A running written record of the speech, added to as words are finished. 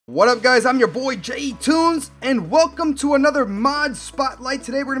What up guys, I'm your boy JTunes and welcome to another mod spotlight.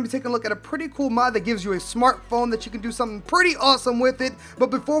 Today we're going to be taking a look at a pretty cool mod that gives you a smartphone that you can do something pretty awesome with it. But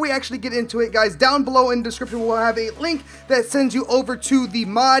before we actually get into it guys, down below in the description we'll have a link that sends you over to the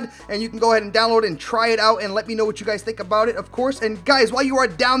mod and you can go ahead and download it and try it out and let me know what you guys think about it, of course. And guys, while you are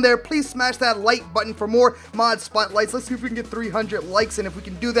down there, please smash that like button for more mod spotlights. Let's see if we can get 300 likes, and if we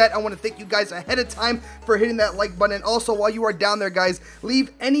can do that, I want to thank you guys ahead of time for hitting that like button. And also, while you are down there guys,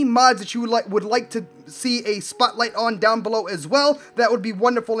 leave any mods that you would like to see a spotlight on down below as well. That would be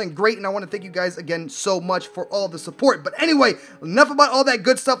wonderful and great, and I want to thank you guys again so much for all the support. But anyway, enough about all that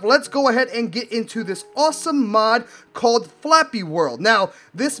good stuff. Let's go ahead and get into this awesome mod called Flappy World. Now,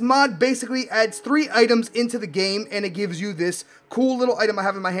 this mod basically adds 3 items into the game, and it gives you this cool little item I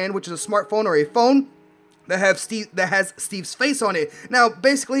have in my hand, which is a smartphone or a phone that has Steve's face on it. Now,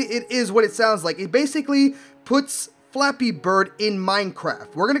 basically, it is what it sounds like. It basically puts Flappy Bird in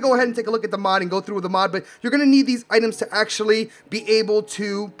Minecraft. We're going to go ahead and take a look at the mod and go through the mod, but you're going to need these items to actually be able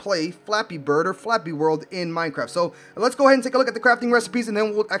to play Flappy Bird or Flappy World in Minecraft. So let's go ahead and take a look at the crafting recipes, and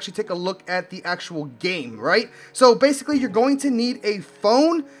then we'll actually take a look at the actual game, right? So basically, you're going to need a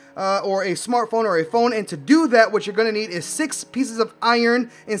phone, or a smartphone or a phone, and to do that what you're going to need is 6 pieces of iron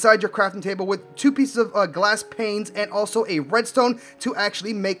inside your crafting table with 2 pieces of glass panes and also a redstone to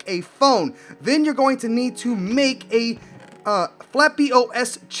actually make a phone. Then you're going to need to make a Flappy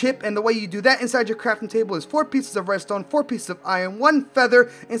OS chip, and the way you do that inside your crafting table is 4 pieces of redstone, 4 pieces of iron, 1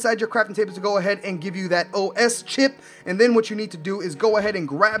 feather inside your crafting table to go ahead and give you that OS chip. And then what you need to do is go ahead and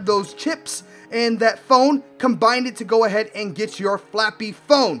grab those chips and that phone, combine it to go ahead and get your Flappy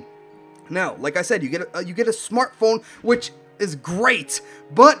phone. Now, like I said, you get a smartphone, which is great,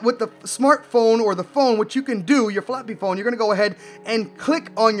 but with the smartphone or the phone, what you can do, your Flappy phone, you're going to go ahead and click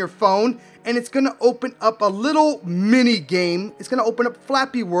on your phone, and it's going to open up a little mini game. It's going to open up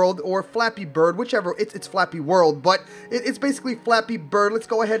Flappy World or Flappy Bird, whichever. It's Flappy World, but it's basically Flappy Bird. Let's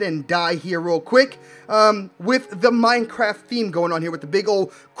go ahead and die here real quick with the Minecraft theme going on here with the big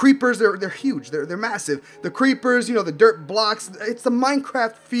old creepers. They're huge. They're massive. The creepers, you know, the dirt blocks. It's the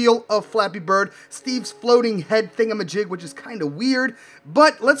Minecraft feel of Flappy Bird. Steve's floating head thingamajig, which is kind of weird.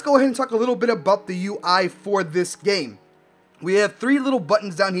 But let's go ahead and talk a little bit about the UI for this game. We have 3 little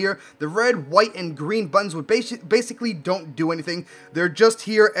buttons down here. The red, white, and green buttons would basically don't do anything. They're just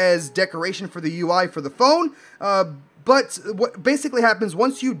here as decoration for the UI for the phone. But what basically happens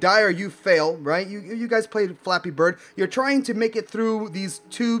once you die or you fail, right? You guys played Flappy Bird. You're trying to make it through these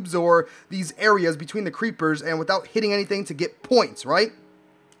tubes or these areas between the creepers and without hitting anything to get points, right?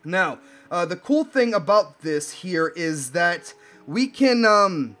 Now, the cool thing about this here is that we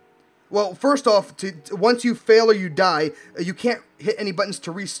can... well, first off, once you fail or you die, you can't hit any buttons to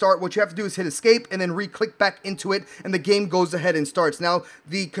restart. What you have to do is hit escape and then re-click back into it, and the game goes ahead and starts. Now,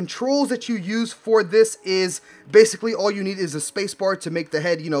 the controls that you use for this is basically all you need is a spacebar to make the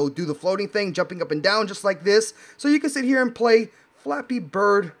head, you know, do the floating thing, jumping up and down just like this. So you can sit here and play Flappy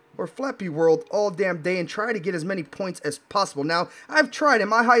Bird or Flappy World all damn day and try to get as many points as possible. Now, I've tried, and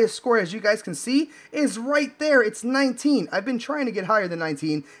my highest score, as you guys can see, is right there. It's 19. I've been trying to get higher than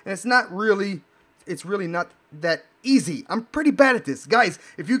 19, and it's really not that easy. I'm pretty bad at this. Guys,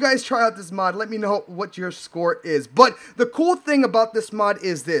 if you guys try out this mod, let me know what your score is. But the cool thing about this mod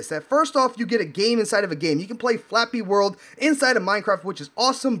is this, that first off, you get a game inside of a game. You can play Flappy World inside of Minecraft, which is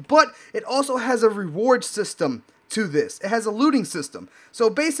awesome, but it also has a reward system to this. It has a looting system. So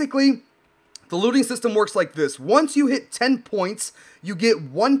basically, the looting system works like this. Once you hit 10 points, you get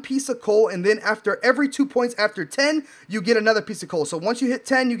 1 piece of coal, and then after every 2 points after 10, you get another piece of coal. So once you hit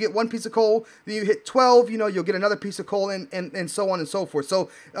 10, you get 1 piece of coal. Then you hit 12, you know, you'll get another piece of coal, and so on and so forth. So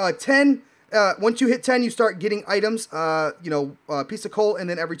once you hit 10, you start getting items, you know, a piece of coal, and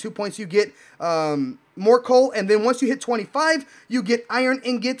then every 2 points you get more coal, and then once you hit 25, you get iron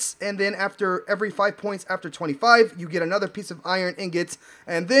ingots, and then after every 5 points after 25, you get another piece of iron ingots,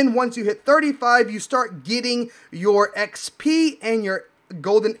 and then once you hit 35, you start getting your XP and your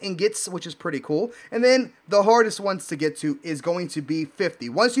golden ingots, which is pretty cool. And then the hardest ones to get to is going to be 50.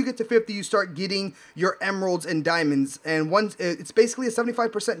 Once you get to 50, you start getting your emeralds and diamonds, and once it's basically a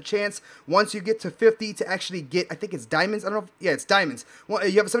 75% chance once you get to 50 to actually get, I think it's diamonds, I don't know yeah, it's diamonds. Well,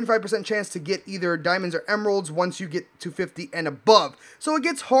 you have a 75% chance to get either diamonds or emeralds once you get to 50 and above. So it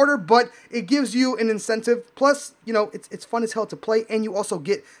gets harder, but it gives you an incentive. Plus, you know, it's fun as hell to play, and you also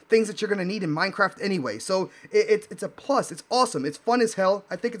get things that you're going to need in Minecraft anyway. So it's a plus. It's awesome. It's fun as hell.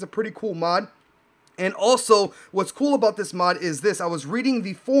 I think it's a pretty cool mod. And also, what's cool about this mod is this. I was reading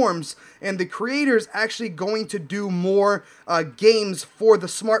the forums, and the creator's actually going to do more games for the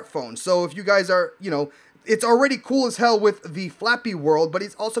smartphone. So if you guys are, you know, it's already cool as hell with the Flappy World, but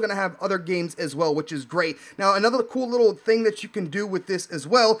it's also going to have other games as well, which is great. Now, another cool little thing that you can do with this as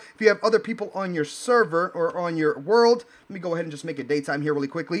well, if you have other people on your server or on your world, let me go ahead and just make it daytime here really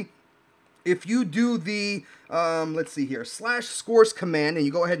quickly. If you do the, let's see here, /scores command, and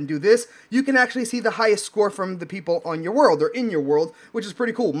you go ahead and do this, you can actually see the highest score from the people on your world, or in your world, which is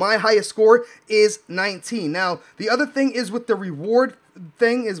pretty cool. My highest score is 19. Now, the other thing is with the reward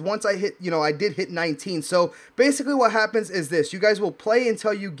thing is once I hit, I did hit 19. So, basically what happens is this. You guys will play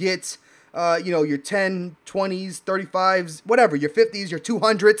until you get, your 10, 20s, 35s, whatever, your 50s, your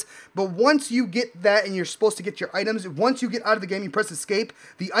 200s. But once you get that and you're supposed to get your items, once you get out of the game, you press escape,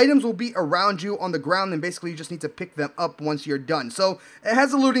 the items will be around you on the ground, and basically you just need to pick them up once you're done. So it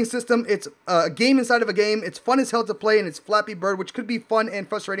has a looting system. It's a game inside of a game. It's fun as hell to play, and it's Flappy Bird, which could be fun and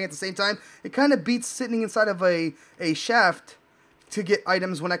frustrating at the same time. It kind of beats sitting inside of a shaft to get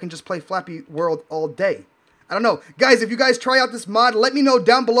items when I can just play Flappy World all day. I don't know. Guys, if you guys try out this mod, let me know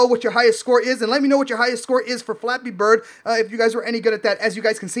down below what your highest score is, and let me know what your highest score is for Flappy Bird, if you guys were any good at that. As you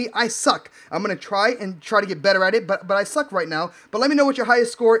guys can see, I suck. I'm going to try to get better at it, but I suck right now. But let me know what your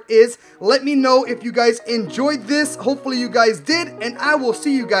highest score is. Let me know if you guys enjoyed this. Hopefully you guys did, and I will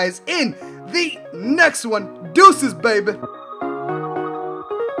see you guys in the next one. Deuces, baby.